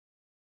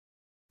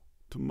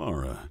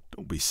Tamara,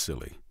 don't be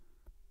silly.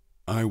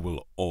 I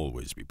will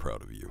always be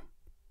proud of you,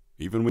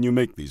 even when you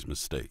make these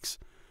mistakes.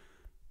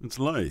 It's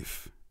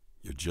life.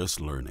 You're just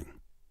learning.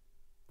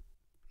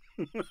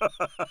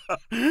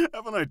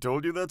 Haven't I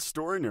told you that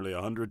story nearly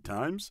 100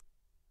 times?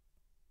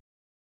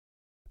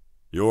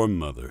 Your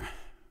mother,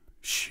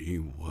 she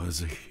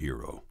was a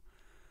hero.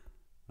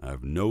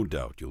 I've no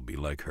doubt you'll be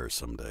like her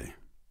someday.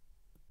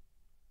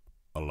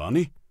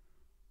 Alani?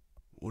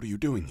 What are you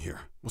doing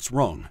here? What's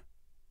wrong?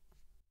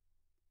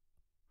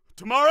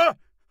 Tamara!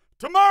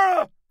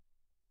 Tamara!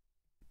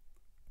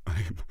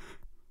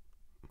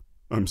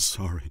 I'm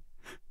sorry.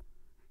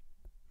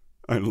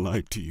 I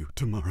lied to you,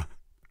 Tamara.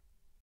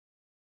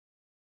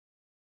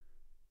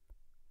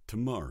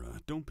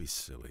 Tamara, don't be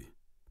silly.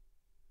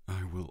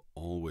 I will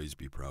always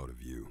be proud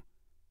of you,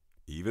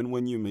 even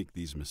when you make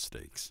these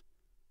mistakes.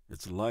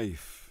 It's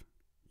life.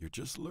 You're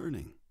just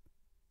learning.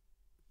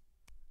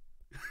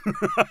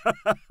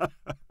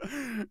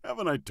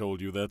 Haven't I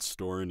told you that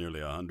story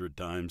nearly 100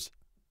 times?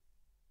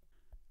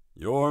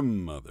 Your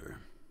mother,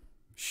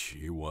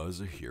 she was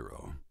a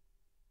hero.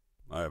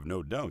 I have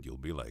no doubt you'll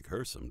be like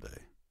her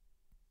someday.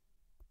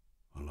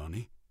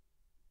 Alani,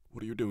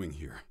 what are you doing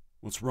here?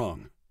 What's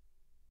wrong?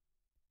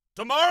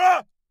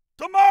 Tamara!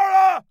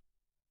 Tamara!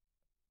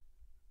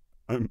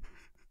 I'm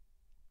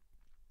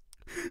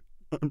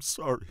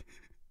sorry.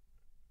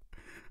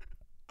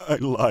 I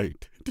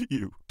lied to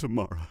you,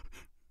 Tamara.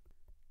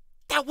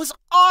 That was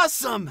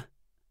awesome!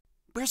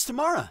 Where's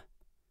Tamara?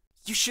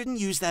 You shouldn't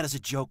use that as a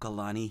joke,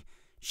 Alani.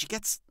 She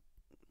gets,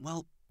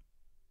 well,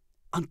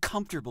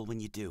 uncomfortable when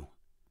you do.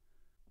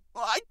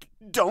 Well, I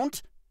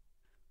don't.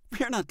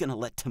 We're not gonna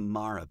let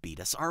Tamara beat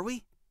us, are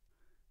we?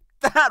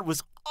 That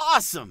was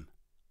awesome!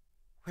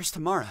 Where's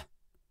Tamara?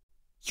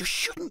 You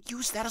shouldn't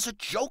use that as a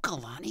joke,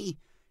 Alani.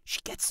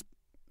 She gets,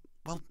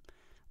 well,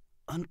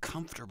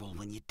 uncomfortable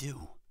when you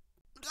do.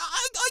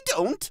 I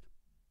don't.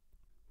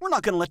 We're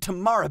not gonna let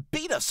Tamara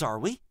beat us, are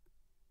we?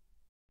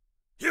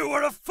 You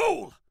are a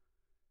fool!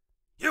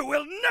 You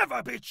will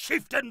never be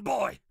Chieftain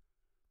Boy!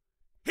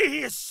 He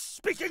is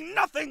speaking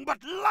nothing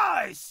but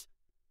lies!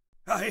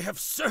 I have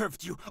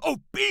served you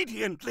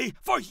obediently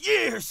for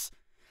years!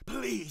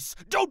 Please,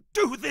 don't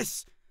do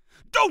this!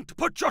 Don't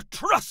put your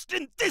trust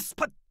in this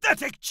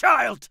pathetic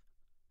child!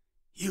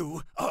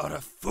 You are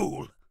a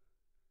fool!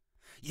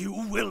 You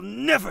will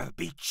never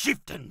be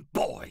Chieftain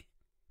Boy!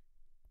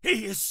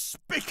 He is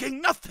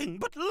speaking nothing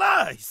but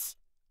lies!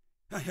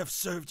 I have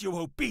served you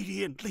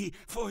obediently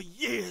for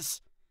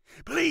years.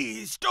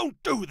 Please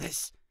don't do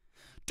this.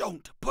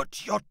 Don't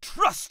put your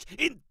trust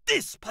in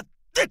this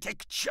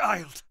pathetic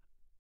child.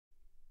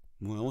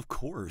 Well, of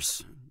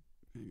course.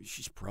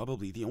 She's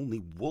probably the only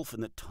wolf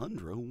in the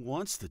tundra who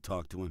wants to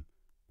talk to him.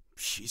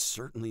 She's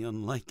certainly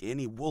unlike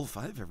any wolf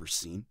I've ever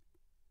seen.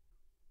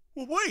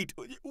 Wait,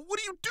 what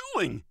are you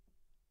doing?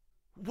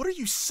 What are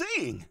you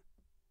saying?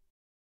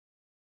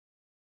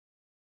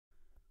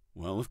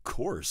 Well, of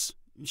course.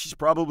 She's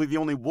probably the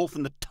only wolf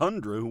in the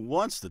tundra who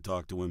wants to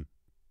talk to him.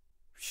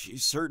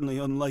 She's certainly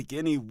unlike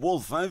any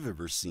wolf I've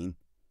ever seen.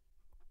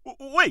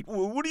 Wait,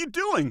 what are you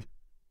doing?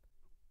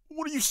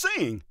 What are you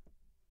saying?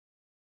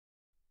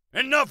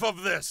 Enough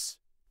of this!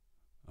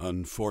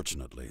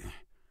 Unfortunately,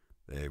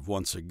 they've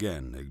once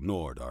again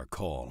ignored our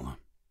call.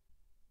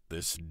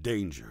 This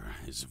danger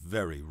is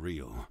very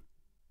real.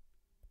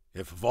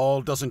 If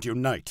Vol doesn't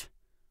unite,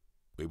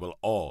 we will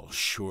all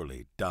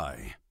surely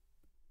die.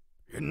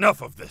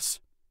 Enough of this!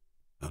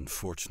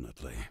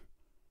 Unfortunately,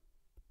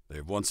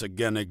 they've once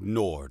again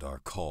ignored our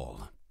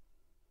call.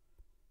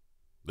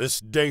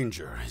 This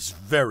danger is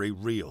very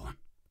real.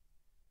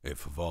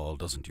 If Vol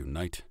doesn't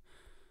unite,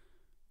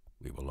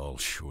 we will all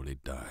surely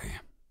die.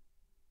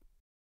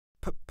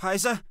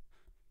 Paisa?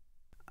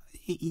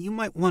 You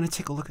might want to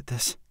take a look at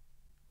this.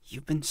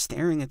 You've been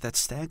staring at that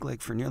stag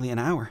leg for nearly an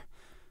hour.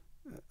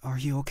 Are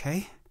you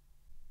okay?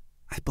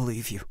 I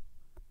believe you.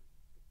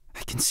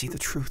 I can see the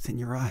truth in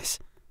your eyes.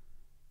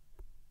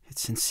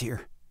 It's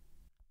sincere.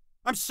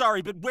 I'm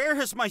sorry, but where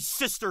has my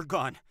sister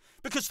gone?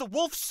 Because the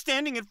wolf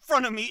standing in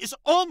front of me is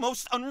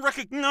almost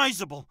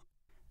unrecognizable.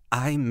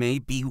 I may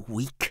be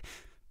weak,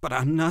 but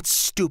I'm not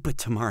stupid,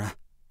 Tamara.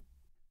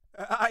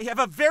 I have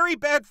a very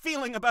bad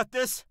feeling about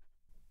this.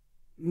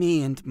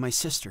 Me and my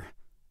sister,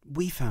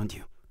 we found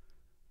you.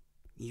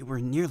 You were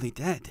nearly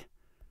dead,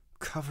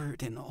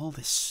 covered in all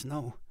this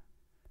snow.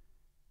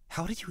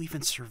 How did you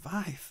even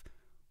survive,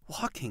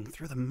 walking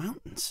through the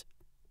mountains?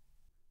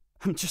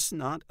 I'm just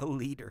not a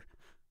leader.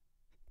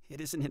 It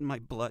isn't in my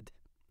blood.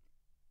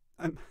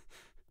 I'm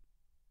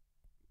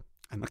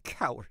a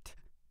coward.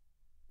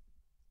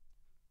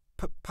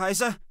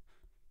 Paisa,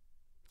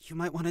 you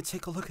might want to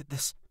take a look at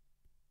this.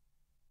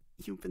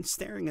 You've been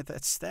staring at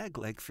that stag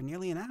leg for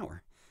nearly an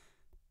hour.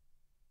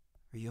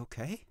 Are you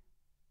okay?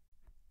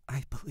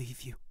 I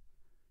believe you.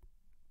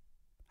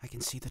 I can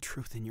see the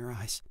truth in your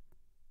eyes.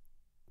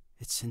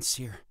 It's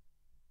sincere.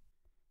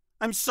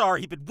 I'm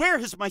sorry, but where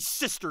has my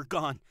sister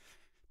gone?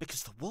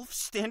 Because the wolf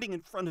standing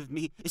in front of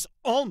me is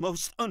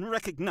almost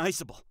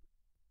unrecognizable.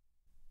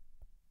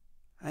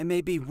 I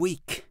may be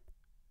weak,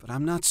 But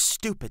I'm not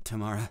stupid,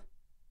 Tamara.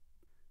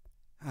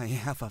 I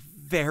have a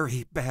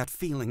very bad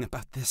feeling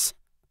about this.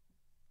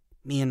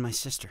 Me and my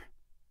sister,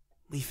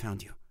 we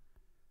found you.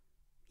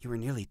 You were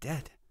nearly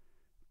dead,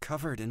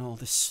 covered in all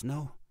this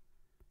snow.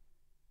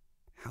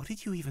 How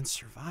did you even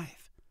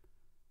survive?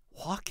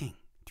 Walking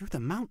through the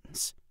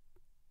mountains.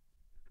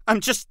 I'm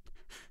just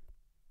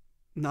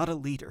not a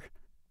leader.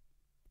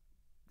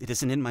 It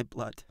isn't in my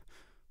blood.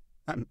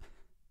 I'm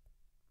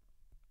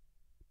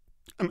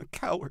a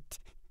coward.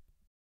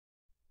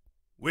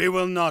 We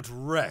will not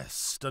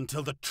rest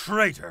until the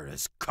traitor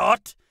is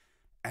caught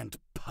and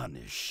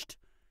punished.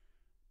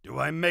 Do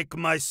I make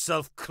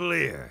myself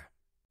clear?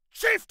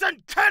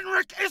 Chieftain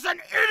Kenrick is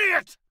an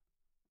idiot!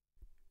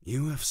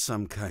 You have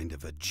some kind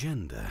of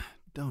agenda,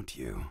 don't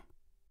you?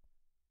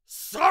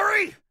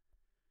 Sorry?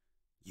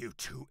 You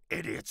two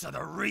idiots are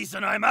the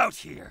reason I'm out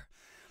here,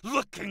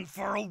 looking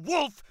for a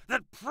wolf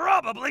that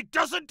probably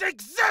doesn't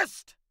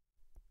exist!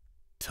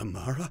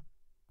 Tamara?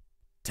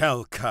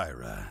 Tell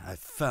Kyra I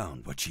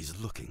found what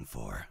she's looking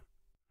for.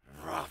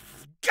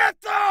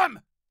 Get them!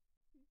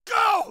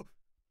 Go!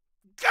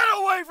 Get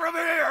away from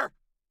here!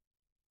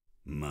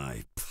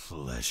 My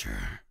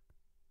pleasure.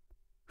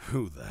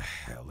 Who the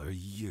hell are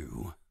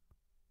you?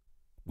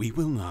 We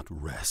will not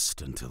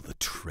rest until the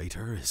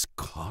traitor is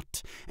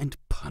caught and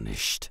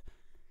punished.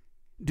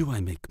 Do I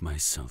make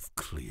myself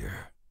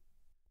clear?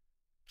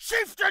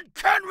 Chieftain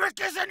Kenrick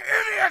is an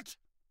idiot!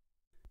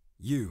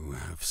 You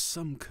have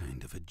some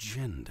kind of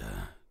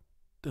agenda,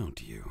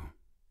 don't you?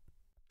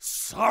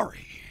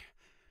 Sorry.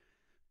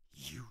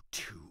 You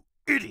two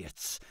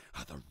idiots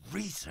are the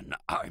reason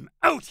I'm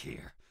out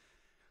here,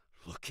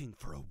 looking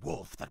for a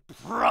wolf that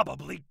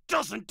probably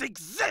doesn't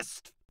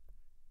exist!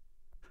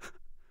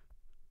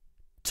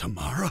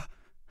 Tamara?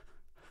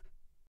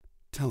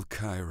 Tell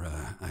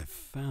Kyra I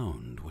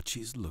found what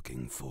she's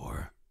looking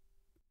for.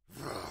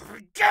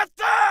 Get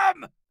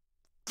them!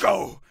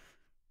 Go!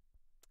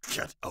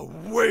 Get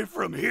away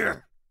from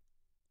here!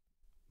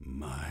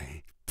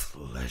 My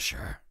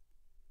pleasure.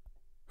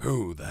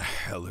 Who the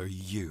hell are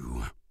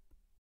you?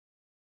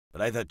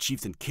 But I thought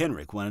Chieftain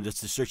Kenrick wanted us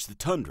to search the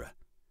tundra.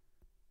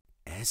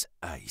 As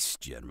ice,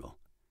 General.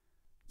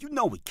 You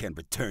know we can't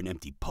return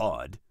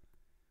empty-pawed.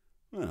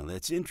 Well,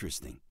 that's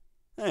interesting.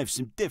 I have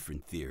some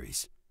different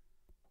theories.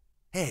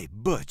 Hey,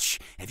 Butch,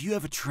 have you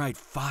ever tried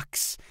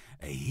fox?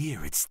 I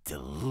hear it's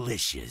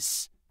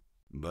delicious.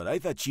 But I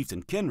thought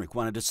Chieftain Kenrick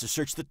wanted us to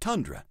search the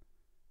tundra.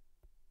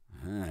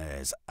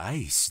 As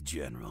ice,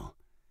 General.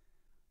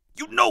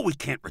 You know we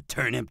can't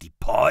return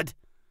empty-pawed.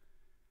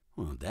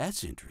 Well,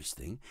 that's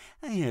interesting.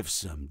 I have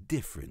some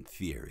different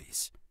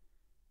theories.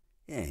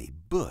 Hey,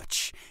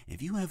 Butch,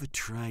 have you ever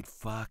tried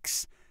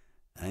fox?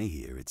 I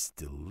hear it's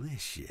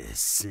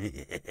delicious.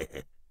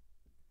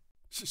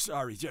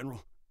 Sorry,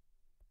 General.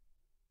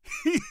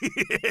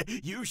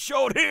 You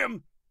showed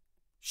him?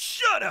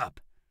 Shut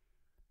up!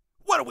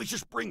 Why don't we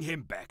just bring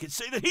him back and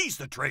say that he's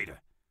the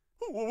traitor?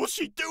 What will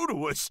she do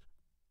to us?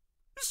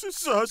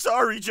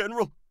 Sorry,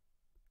 General.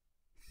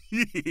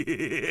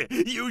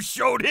 You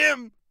showed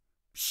him?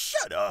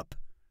 Shut up!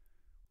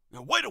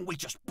 Now, why don't we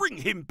just bring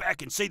him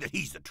back and say that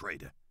he's the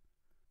traitor?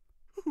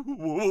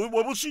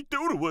 What will she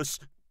do to us?